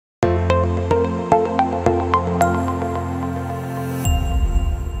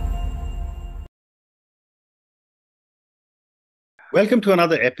Welcome to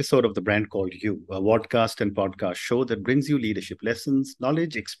another episode of The Brand Called You, a podcast and podcast show that brings you leadership lessons,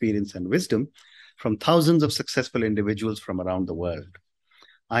 knowledge, experience, and wisdom from thousands of successful individuals from around the world.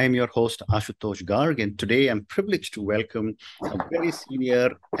 I am your host, Ashutosh Garg, and today I'm privileged to welcome a very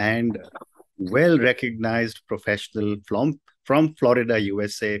senior and well-recognized professional from Florida,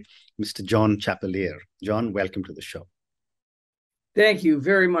 USA, Mr. John Chappelear. John, welcome to the show. Thank you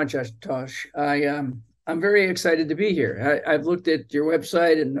very much, Ashutosh. I'm very excited to be here. I've looked at your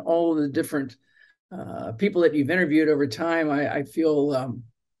website and all of the different people that you've interviewed over time. I feel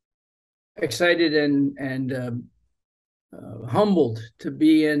excited and humbled to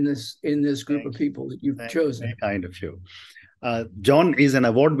be in this group of people that you've chosen. Very kind of you. John is an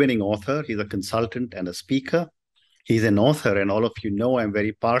award-winning author. He's a consultant and a speaker. He's an author, and all of you know I'm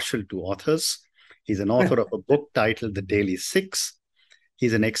very partial to authors. He's an author of a book titled The Daily Six.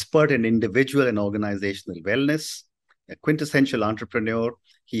 He's an expert in individual and organizational wellness, a quintessential entrepreneur.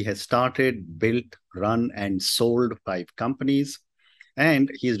 He has started, built, run, and sold 5 companies. And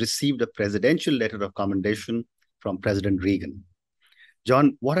he's received a presidential letter of commendation from President Reagan.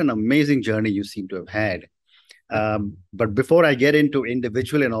 John, what an amazing journey you seem to have had. But before I get into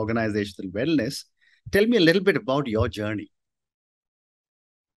individual and organizational wellness, tell me a little bit about your journey.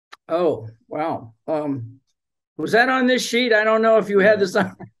 Oh, wow. Was that on this sheet? I don't know if you had this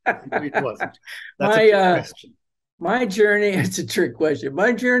on. It wasn't. That's a trick question. My journey, it's a trick question.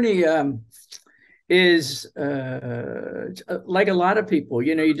 My journey is like a lot of people.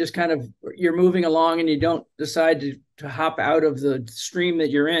 You know, you just you're moving along and you don't decide to hop out of the stream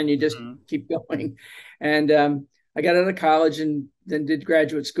that you're in. You just keep going. And I got out of college and then did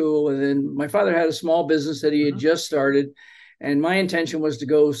graduate school. And then my father had a small business that he had just started. And my intention was to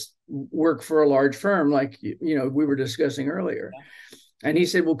go work for a large firm, like, we were discussing earlier. And he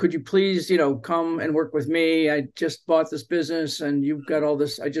said, well, could you please, come and work with me? I just bought this business and you've got all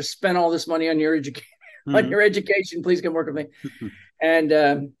this. I just spent all this money on your education. Please come work with me. And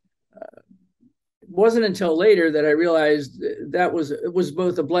it wasn't until later that I realized it was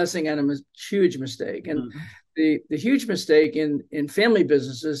both a blessing and a huge mistake. And the huge mistake in family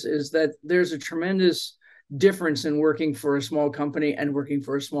businesses is that there's a tremendous difference in working for a small company and working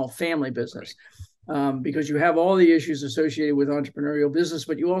for a small family business, because you have all the issues associated with entrepreneurial business,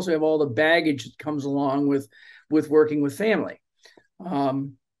 but you also have all the baggage that comes along with working with family.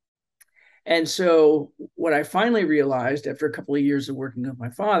 And so what I finally realized after a couple of years of working with my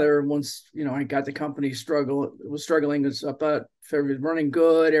father, once, I got the company was struggling, it's about everything's running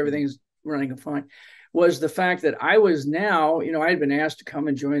good, everything's running fine, was the fact that I was now, I had been asked to come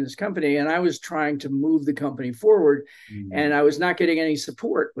and join this company, and I was trying to move the company forward, and I was not getting any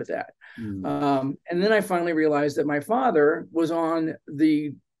support with that. And then I finally realized that my father was on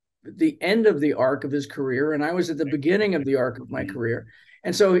the end of the arc of his career, and I was at the beginning of the arc of my career.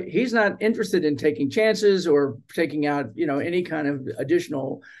 And so he's not interested in taking chances or taking out, any kind of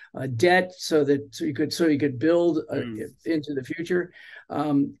additional debt so he could build into the future.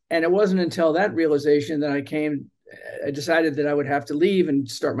 And it wasn't until that realization that I decided that I would have to leave and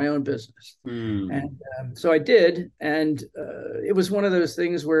start my own business. And so I did. And it was one of those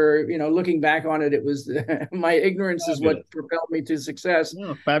things where, looking back on it, it was my ignorance is what propelled me to success.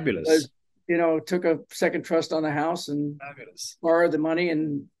 Oh, fabulous. Took a second trust on the house and borrowed the money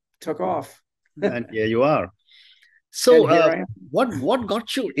and took off. And here you are. So what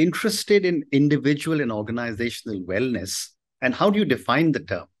got you interested in individual and organizational wellness, and how do you define the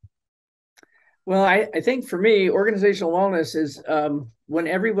term? Well, I think for me, organizational wellness is when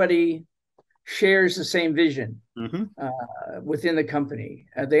everybody shares the same vision within the company.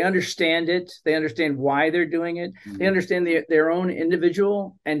 They understand it. They understand why they're doing it. They understand their own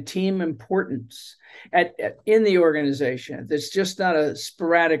individual and team importance in the organization. It's just not a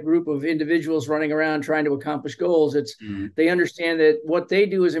sporadic group of individuals running around trying to accomplish goals. It's they understand that what they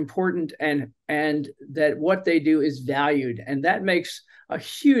do is important and that what they do is valued. And that makes a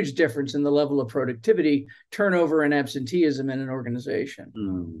huge difference in the level of productivity, turnover, and absenteeism in an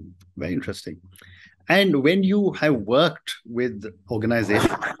organization. Very interesting. And when you have worked with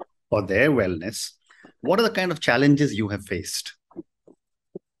organizations for their wellness, what are the kind of challenges you have faced?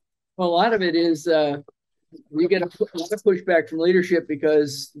 Well, a lot of it is we get a lot of pushback from leadership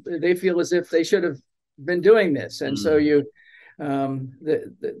because they feel as if they should have been doing this. And so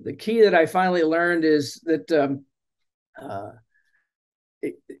the key that I finally learned is that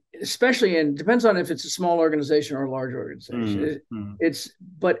especially, and depends on if it's a small organization or a large organization.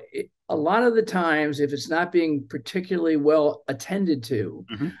 A lot of the times, if it's not being particularly well attended to,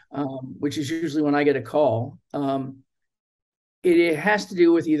 which is usually when I get a call, it has to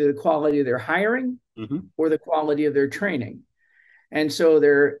do with either the quality of their hiring or the quality of their training. And so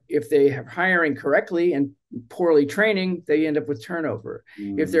if they have hiring correctly and poorly training, they end up with turnover.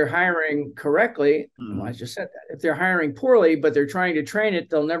 If they're hiring correctly, well, I just said that. If they're hiring poorly, but they're trying to train it,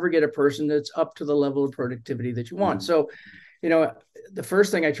 they'll never get a person that's up to the level of productivity that you want. So, the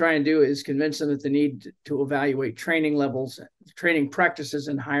first thing I try and do is convince them that they need to evaluate training levels, training practices,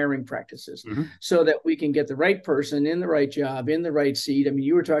 and hiring practices, so that we can get the right person in the right job, in the right seat. I mean,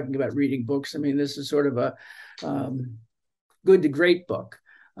 you were talking about reading books. I mean, this is sort of a good to great book.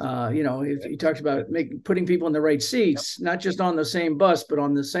 He talked about putting people in the right seats, not just on the same bus, but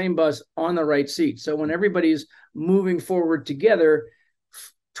on the same bus on the right seat. So when everybody's moving forward together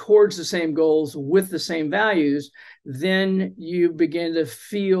towards the same goals with the same values, then you begin to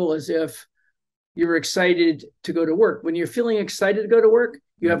feel as if you're excited to go to work. When you're feeling excited to go to work,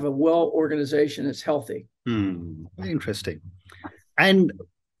 you have a organization that's healthy. Very interesting. And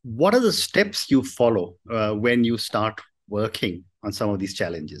what are the steps you follow when you start working on some of these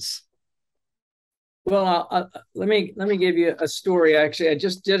challenges? Well, let me give you a story. Actually, I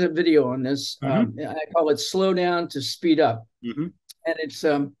just did a video on this. I call it "Slow Down to Speed Up," and it's.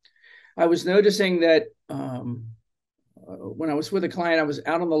 I was noticing that when I was with a client, I was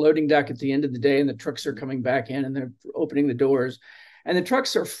out on the loading dock at the end of the day, and the trucks are coming back in, and they're opening the doors, and the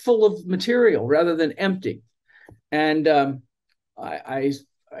trucks are full of material rather than empty. And I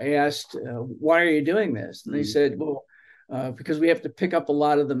asked, "Why are you doing this?" And they said, "Well, because we have to pick up a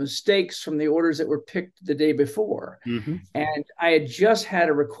lot of the mistakes from the orders that were picked the day before." And I had just had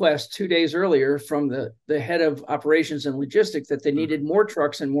a request 2 days earlier from the head of operations and logistics that they needed more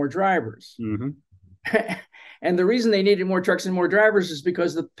trucks and more drivers. And the reason they needed more trucks and more drivers is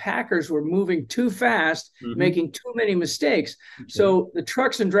because the packers were moving too fast, making too many mistakes. So the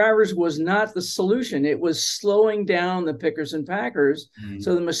trucks and drivers was not the solution. It was slowing down the pickers and packers.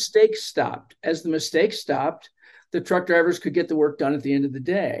 So the mistakes stopped. As the mistakes stopped, the truck drivers could get the work done at the end of the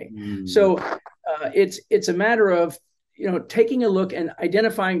day. So it's a matter of taking a look and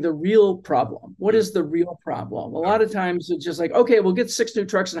identifying the real problem. What is the real problem? A lot of times it's just like, okay, we'll get 6 new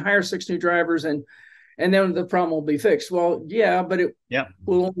trucks and hire 6 new drivers, and then the problem will be fixed. Well, yeah, but it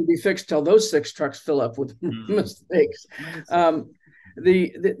will only be fixed till those 6 trucks fill up with mistakes.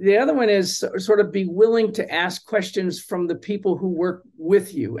 The other one is sort of be willing to ask questions from the people who work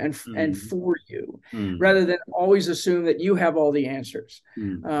with you and for you, rather than always assume that you have all the answers.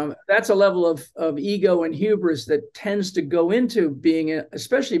 That's a level of ego and hubris that tends to go into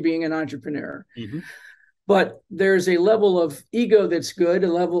especially being an entrepreneur. But there's a level of ego that's good, a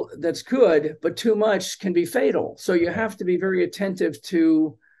level that's good, but too much can be fatal. So you have to be very attentive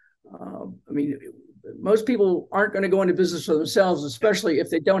to, most people aren't going to go into business for themselves, especially if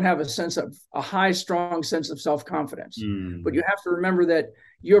they don't have a high, strong sense of self-confidence. But you have to remember that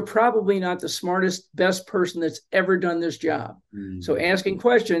you're probably not the smartest, best person that's ever done this job. So asking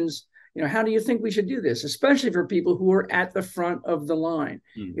questions, how do you think we should do this? Especially for people who are at the front of the line.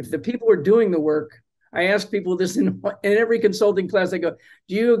 If the people are doing the work, I ask people this in every consulting class. I go,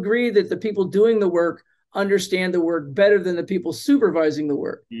 do you agree that the people doing the work understand the work better than the people supervising the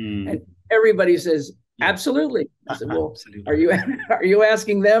work? And everybody says, absolutely. I said, well, are you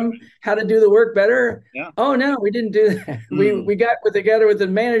asking them how to do the work better? Oh, no, we didn't do that. We got together with the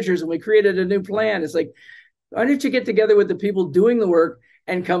managers and we created a new plan. It's like, why don't you get together with the people doing the work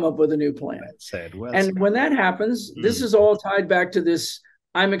and come up with a new plan? Well said. When that happens, this is all tied back to this,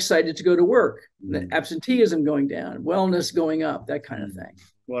 I'm excited to go to work, the absenteeism going down, wellness going up, that kind of thing.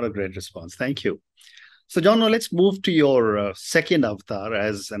 What a great response. Thank you. So, John, now let's move to your second avatar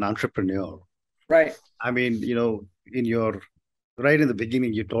as an entrepreneur. Right. I mean, right in the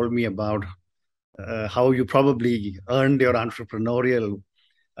beginning, you told me about how you probably earned your entrepreneurial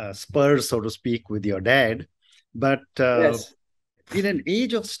spurs, so to speak, with your dad. But in an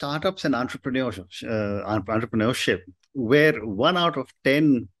age of startups and entrepreneurship, where 1 out of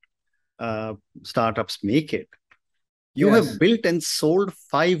 10 startups make it, you have built and sold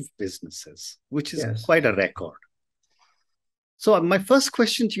 5 businesses, which is quite a record. So my first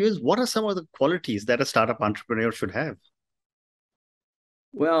question to you is, what are some of the qualities that a startup entrepreneur should have?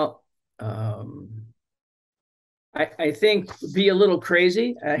 Well, I think be a little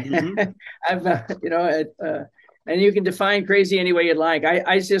crazy. And you can define crazy any way you'd like.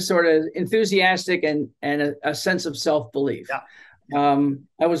 I just sort of enthusiastic and a sense of self-belief. I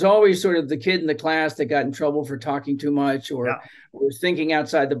was always sort of the kid in the class that got in trouble for talking too much or thinking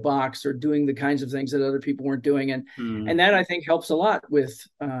outside the box or doing the kinds of things that other people weren't doing. And that, I think, helps a lot with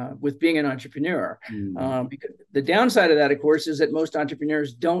being an entrepreneur. Because the downside of that, of course, is that most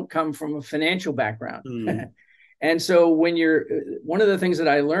entrepreneurs don't come from a financial background. And so when one of the things that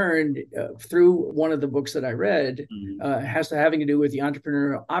I learned through one of the books that I read having to do with the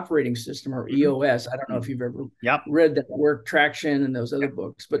entrepreneurial operating system, or EOS. I don't know if you've ever read that work, Traction, and those other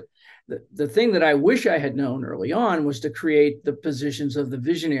books, but the thing that I wish I had known early on was to create the positions of the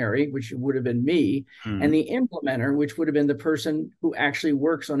visionary, which would have been me, and the implementer, which would have been the person who actually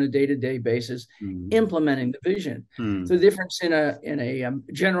works on a day-to-day basis implementing the vision. So the difference in a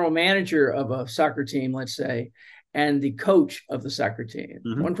general manager of a soccer team, let's say, and the coach of the soccer team.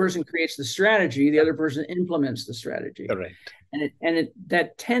 One person creates the strategy, the other person implements the strategy. Correct. And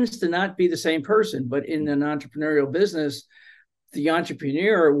that tends to not be the same person, but in an entrepreneurial business, the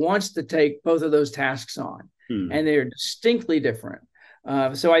entrepreneur wants to take both of those tasks on, and they're distinctly different.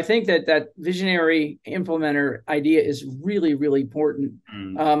 So I think that visionary implementer idea is really, really important.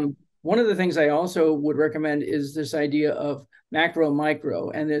 One of the things I also would recommend is this idea of macro,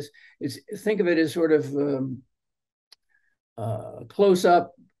 micro, and think of it as sort of close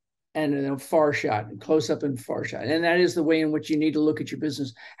up and far shot, and close up and far shot. And that is the way in which you need to look at your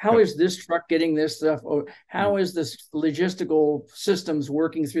business. How is this truck getting this stuff? Or how is this logistical systems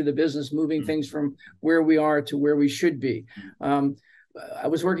working through the business, moving things from where we are to where we should be? I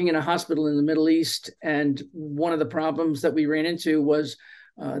was working in a hospital in the Middle East, and one of the problems that we ran into was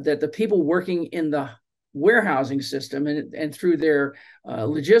that the people working in the warehousing system and through their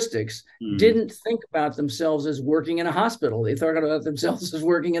logistics didn't think about themselves as working in a hospital. They thought about themselves as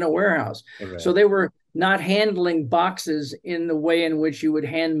working in a warehouse. Right. So they were not handling boxes in the way in which you would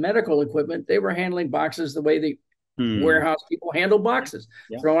hand medical equipment. They were handling boxes the way the warehouse people handle boxes,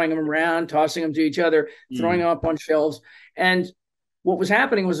 throwing them around, tossing them to each other, throwing them up on shelves. And what was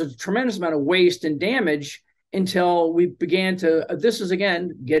happening was a tremendous amount of waste and damage, until we began to, this is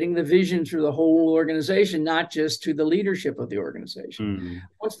again, getting the vision through the whole organization, not just to the leadership of the organization.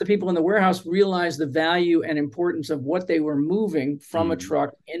 Once the people in the warehouse realized the value and importance of what they were moving from a truck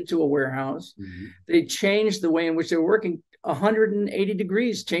into a warehouse, they changed the way in which they were working 180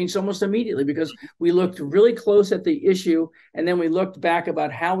 degrees, changed almost immediately, because we looked really close at the issue, and then we looked back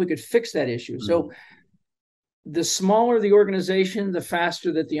about how we could fix that issue. So the smaller the organization, the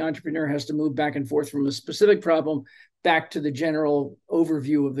faster that the entrepreneur has to move back and forth from a specific problem back to the general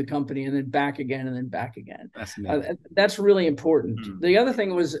overview of the company, and then back again, and then back again. That's really important. The other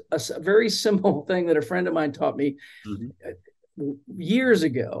thing was a very simple thing that a friend of mine taught me years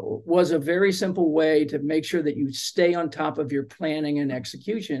ago, was a very simple way to make sure that you stay on top of your planning and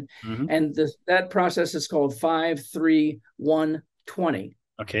execution. And that process is called 5-3-1-20.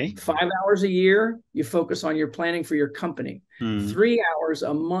 Okay. 5 hours a year, you focus on your planning for your company. 3 hours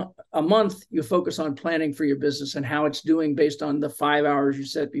a month, you focus on planning for your business and how it's doing based on the 5 hours you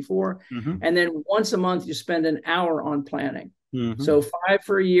set before. And then once a month, you spend an hour on planning. So 5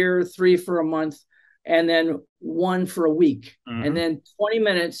 for a year, 3 for a month, and then 1 for a week. And then 20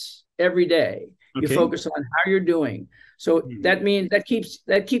 minutes every day, you focus on how you're doing. So that means that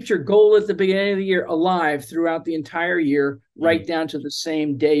keeps your goal at the beginning of the year alive throughout the entire year, right down to the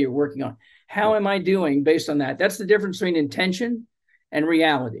same day you're working on. How am I doing based on that? That's the difference between intention and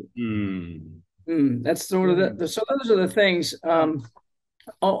reality. That's sort of so those are the things.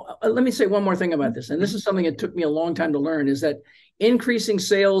 Let me say one more thing about this. And this is something that took me a long time to learn, is that increasing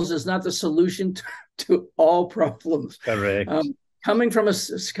sales is not the solution to all problems. Correct.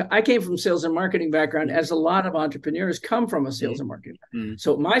 I came from sales and marketing background, as a lot of entrepreneurs come from a sales and marketing background.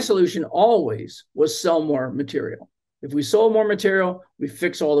 So my solution always was sell more material. If we sold more material, we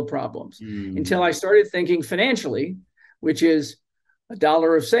fix all the problems. Until I started thinking financially, which is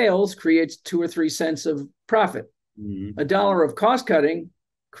 $1 of sales creates 2 or 3 cents of profit. $1 of cost cutting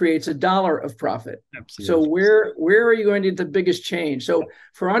creates $1 of profit. Absolutely. So where are you going to get the biggest change? So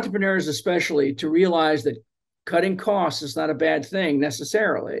for entrepreneurs especially, to realize that cutting costs is not a bad thing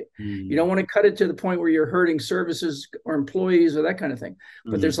necessarily. You don't want to cut it to the point where you're hurting services or employees or that kind of thing.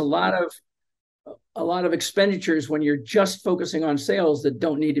 But there's a lot of expenditures when you're just focusing on sales that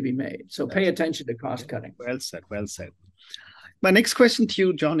don't need to be made. So pay attention to cost cutting. Well said. Well said. My next question to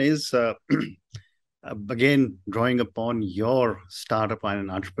you, John, is again, drawing upon your startup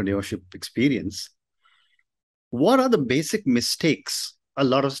and entrepreneurship experience. What are the basic mistakes a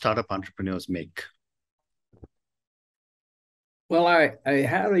lot of startup entrepreneurs make? Well, I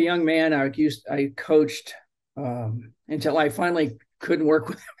had a young man I coached until I finally couldn't work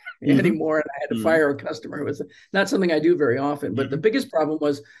with him anymore, and I had to fire a customer. It was not something I do very often, but the biggest problem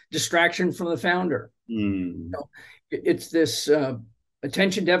was distraction from the founder. It's this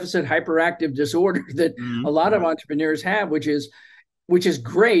attention deficit hyperactive disorder that a lot of entrepreneurs have, which is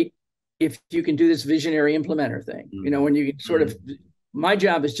great if you can do this visionary implementer thing. When you can sort of my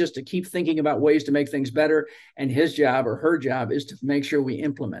job is just to keep thinking about ways to make things better. And his job or her job is to make sure we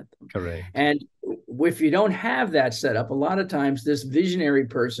implement them. Correct. And if you don't have that set up, a lot of times this visionary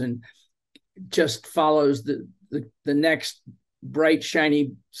person just follows the next bright,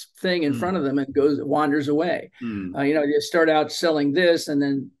 shiny thing in front of them and wanders away. You start out selling this, and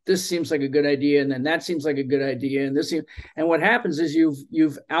then this seems like a good idea, and then that seems like a good idea, and what happens is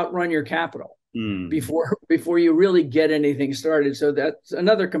you've outrun your capital before you really get anything started. So that's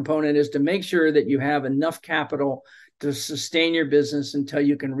another component, is to make sure that you have enough capital to sustain your business until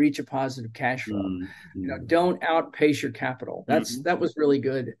you can reach a positive cash flow. Don't outpace your capital. That was really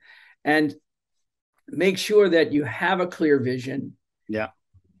good. And make sure that you have a clear vision. Yeah.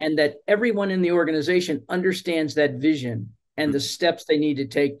 And that everyone in the organization understands that vision and the steps they need to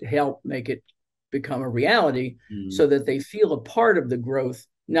take to help make it become a reality, so that they feel a part of the growth,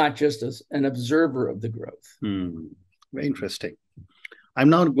 not just as an observer of the growth. Very interesting. I'm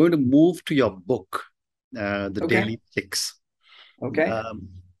now going to move to your book, The Daily 6. Okay.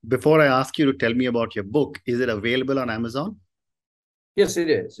 Before I ask you to tell me about your book, is it available on Amazon? Yes, it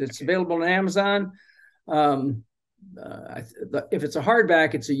is. It's available on Amazon. If it's a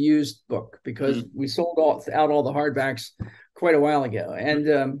hardback, it's a used book, because we sold out all the hardbacks quite a while ago.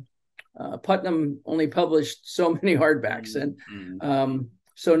 And Putnam only published so many hardbacks. And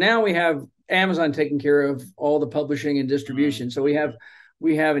so now we have Amazon taking care of all the publishing and distribution. So we have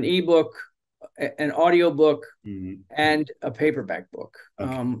an ebook, an audio book, and a paperback book.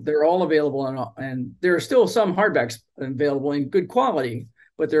 They're all available, and there are still some hardbacks available in good quality,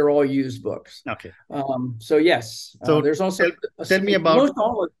 but they're all used books. Okay. So yes. So there's also tell me about most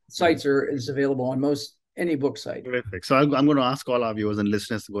all the sites is available on any book site. Terrific. So I'm going to ask all our viewers and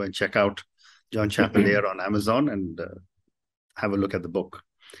listeners to go and check out John Chappelear on Amazon and have a look at the book.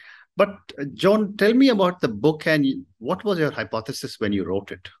 But John, tell me about the book, and what was your hypothesis when you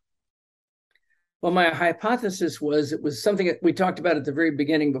wrote it? Well, my hypothesis was it was something that we talked about at the very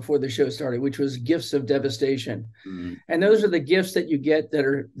beginning before the show started, which was gifts of devastation. And those are the gifts that you get that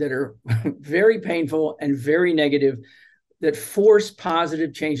are very painful and very negative, that force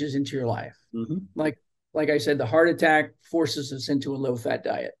positive changes into your life. Like I said, the heart attack forces us into a low-fat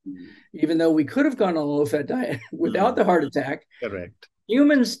diet. Even though we could have gone on a low-fat diet without the heart attack. Correct.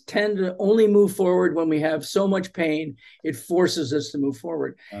 Humans tend to only move forward when we have so much pain. It forces us to move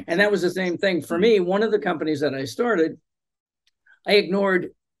forward. Absolutely. And that was the same thing for me. One of the companies that I started, I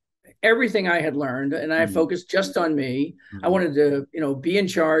ignored everything I had learned, and I focused just on me. I wanted to, be in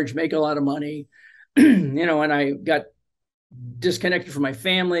charge, make a lot of money, and I got disconnected from my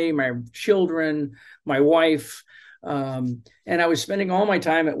family, my children, my wife. And I was spending all my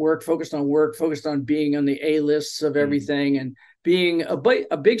time at work, focused on being on the A lists of everything, and being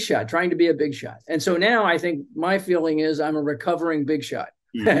a big shot, trying to be a big shot. And so now I think my feeling is I'm a recovering big shot.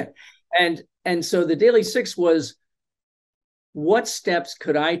 And so the Daily 6 was, what steps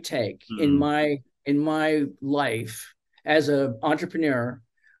could I take in my life as an entrepreneur,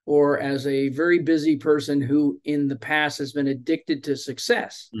 or as a very busy person who in the past has been addicted to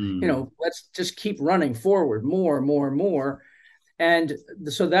success? Let's just keep running forward, more. And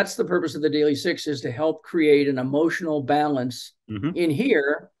so that's the purpose of the Daily 6, is to help create an emotional balance in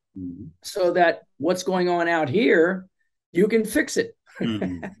here, so that what's going on out here, you can fix it.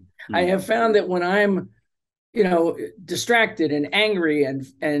 I have found that when I'm, distracted and angry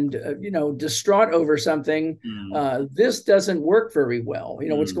and distraught over something, this doesn't work very well.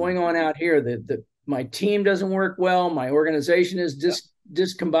 What's going on out here, that my team doesn't work well, my organization is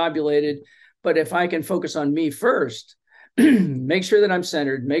discombobulated. But if I can focus on me first, make sure that I'm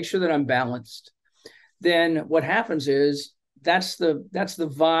centered, make sure that I'm balanced, then what happens is that's the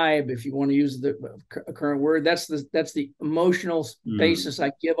vibe, if you want to use the current word, that's the emotional basis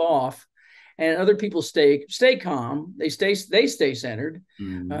I give off, and other people stay calm, they stay centered.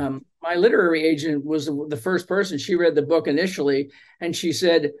 My literary agent was the first person. She read the book initially, and she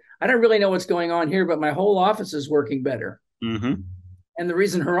said, I don't really know what's going on here, but my whole office is working better. And the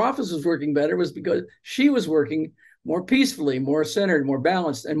reason her office was working better was because she was working more peacefully, more centered, more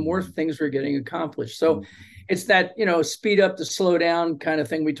balanced, and more things were getting accomplished. So it's that, speed up to slow down kind of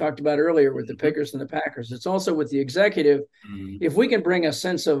thing we talked about earlier with the pickers and the packers. It's also with the executive. If we can bring a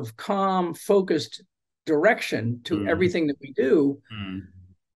sense of calm, focused direction to everything that we do,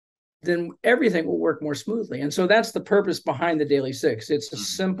 then everything will work more smoothly. And so that's the purpose behind the Daily 6. It's a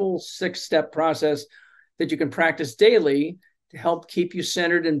simple 6-step process that you can practice daily to help keep you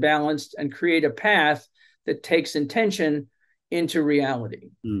centered and balanced and create a path that takes intention into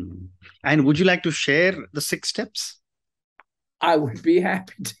reality. And would you like to share the 6 steps? I would be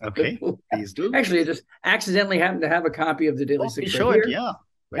happy to. Okay, please do. Actually, I just accidentally happened to have a copy of the Daily Six right here. Yeah.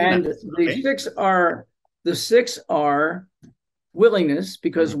 Very And nice. the six are willingness,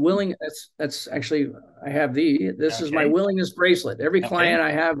 because that's actually, I have this is my willingness bracelet. Every client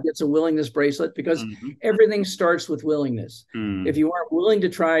I have gets a willingness bracelet, because everything starts with willingness. If you aren't willing to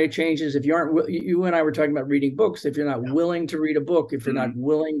try changes, if you aren't, you and I were talking about reading books, if you're not willing to read a book, if you're not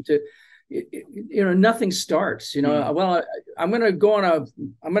willing to, nothing starts, well, I'm going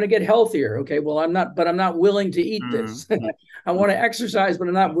to get healthier. Okay. Well, I'm not willing to eat this. I want to exercise, but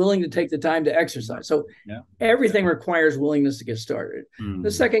I'm not willing to take the time to exercise. So everything requires willingness to get started.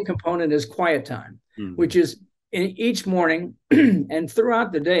 The second component is quiet time, which is in each morning and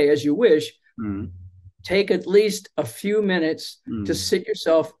throughout the day, as you wish, take at least a few minutes to sit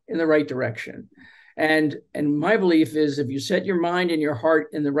yourself in the right direction. And my belief is, if you set your mind and your heart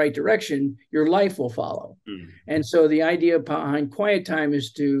in the right direction, your life will follow. And so the idea behind quiet time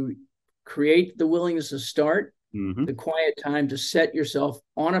is to create the willingness to start, the quiet time to set yourself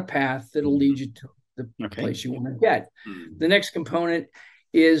on a path that'll lead you to the place you want to get. The next component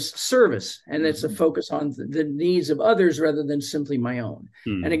is service, and it's a focus on the needs of others rather than simply my own.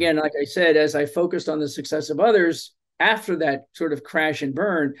 And again, like I said, as I focused on the success of others, after that sort of crash and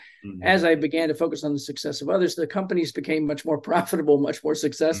burn, as I began to focus on the success of others, the companies became much more profitable, much more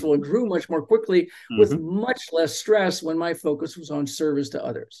successful, and grew much more quickly with much less stress when my focus was on service to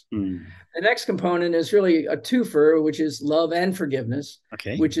others. The next component is really a twofer, which is love and forgiveness,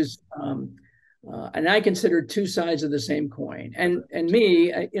 which is, and I consider two sides of the same coin. And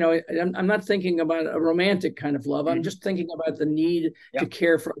me, I'm not thinking about a romantic kind of love. I'm just thinking about the need to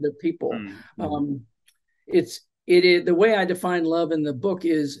care for other people. It is the way I define love in the book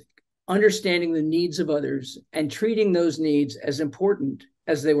is understanding the needs of others and treating those needs as important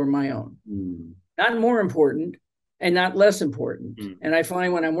as they were my own, not more important and not less important. And I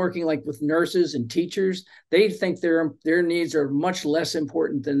find when I'm working like with nurses and teachers, they think their needs are much less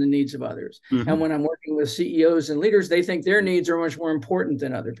important than the needs of others. And when I'm working with CEOs and leaders, they think their needs are much more important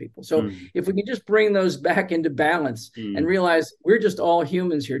than other people. So if we can just bring those back into balance and realize we're just all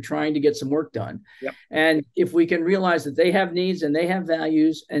humans here trying to get some work done. And if we can realize that they have needs and they have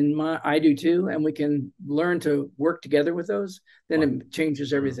values, and I do too, and we can learn to work together with those, then it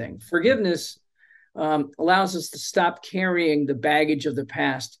changes everything. Forgiveness allows us to stop carrying the baggage of the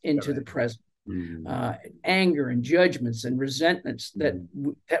past into the present. Anger and judgments and resentments that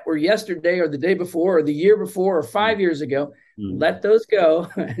were yesterday or the day before or the year before or 5 years ago, let those go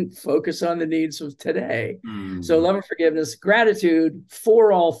and focus on the needs of today. So love and forgiveness, gratitude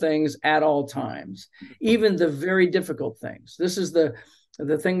for all things at all times, even the very difficult things. This is the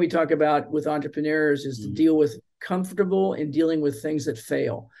thing we talk about with entrepreneurs, is to deal with comfortable in dealing with things that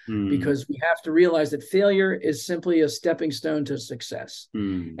fail, because we have to realize that failure is simply a stepping stone to success.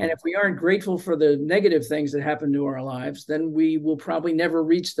 And if we aren't grateful for the negative things that happen to our lives, then we will probably never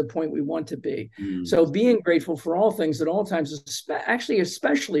reach the point we want to be. So being grateful for all things at all times,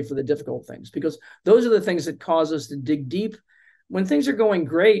 especially for the difficult things, because those are the things that cause us to dig deep. When things are going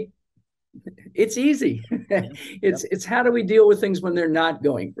great, it's easy. It's how do we deal with things when they're not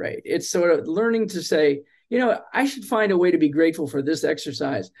going great? It's sort of learning to say, I should find a way to be grateful for this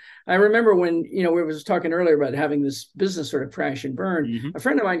exercise. I remember when, we were talking earlier about having this business sort of crash and burn. A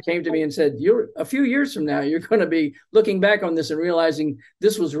friend of mine came to me and said, a few years from now, you're going to be looking back on this and realizing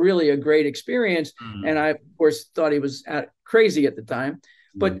this was really a great experience. And I, of course, thought he was crazy at the time.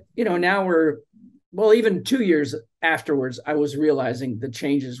 But, now even 2 years afterwards, I was realizing the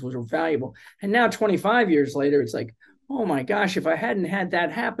changes were valuable. And now 25 years later, it's like, oh my gosh, if I hadn't had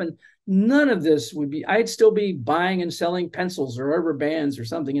that happen, none of this would be, I'd still be buying and selling pencils or rubber bands or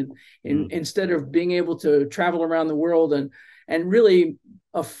something. Instead of being able to travel around the world and really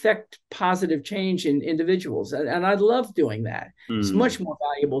affect positive change in individuals. And I love doing that. It's much more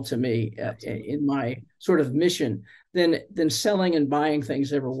valuable to me in my sort of mission than selling and buying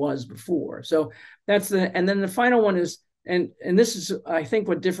things ever was before. So and then the final one is, and this is, I think,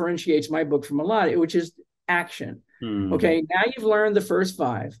 what differentiates my book from a lot, which is action. Okay, now you've learned the first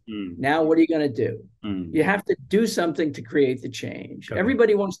 5. Now what are you going to do? You have to do something to create the change.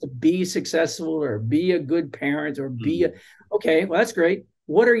 Everybody wants to be successful or be a good parent or be okay, well, that's great.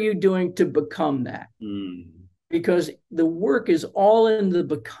 What are you doing to become that? Because the work is all in the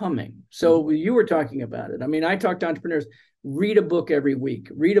becoming. So you were talking about it. I mean, I talk to entrepreneurs, read a book every week,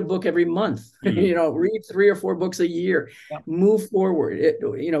 read a book every month, read 3 or 4 books a year, move forward,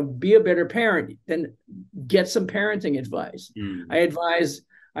 be a better parent, then get some parenting advice. I advise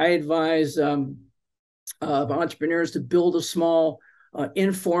entrepreneurs to build a small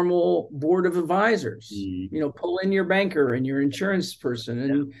informal board of advisors. Pull in your banker and your insurance person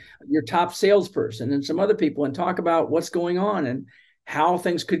and your top salesperson and some other people and talk about what's going on and how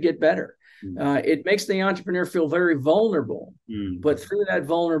things could get better. It makes the entrepreneur feel very vulnerable, but through that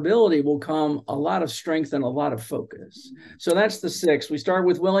vulnerability will come a lot of strength and a lot of focus. So that's the 6. We start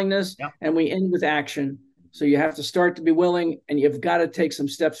with willingness and we end with action. So you have to start to be willing, and you've got to take some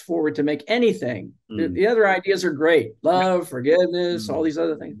steps forward to make anything. The other ideas are great. Love, forgiveness, all these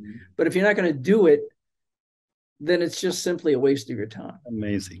other things. But if you're not going to do it, then it's just simply a waste of your time.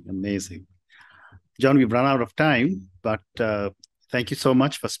 Amazing, amazing. John, we've run out of time, but thank you so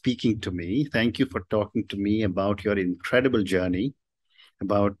much for speaking to me. Thank you for talking to me about your incredible journey,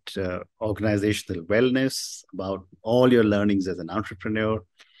 about organizational wellness, about all your learnings as an entrepreneur.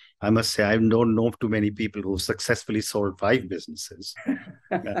 I must say, I don't know too many people who successfully sold 5 businesses.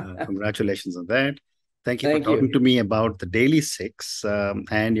 Congratulations on that. Thank you for talking to me about the Daily 6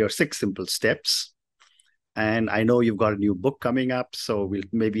 and your 6 simple steps. And I know you've got a new book coming up, so we'll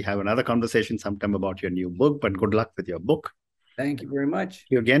maybe have another conversation sometime about your new book, but good luck with your book. Thank you very much.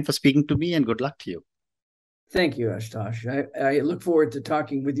 Thank you again for speaking to me, and good luck to you. Thank you, Ashutosh. I look forward to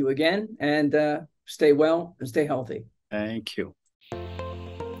talking with you again, and stay well and stay healthy. Thank you.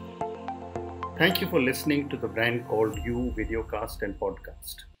 Thank you for listening to the Brand Called You videocast and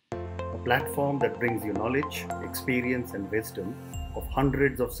podcast, a platform that brings you knowledge, experience, and wisdom of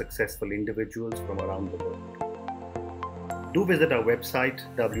hundreds of successful individuals from around the world. Do visit our website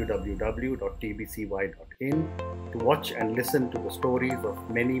www.tbcy.in to watch and listen to the stories of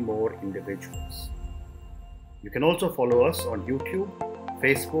many more individuals. You can also follow us on YouTube,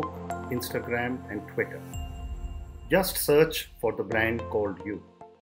 Facebook, Instagram, and Twitter. Just search for the Brand Called You.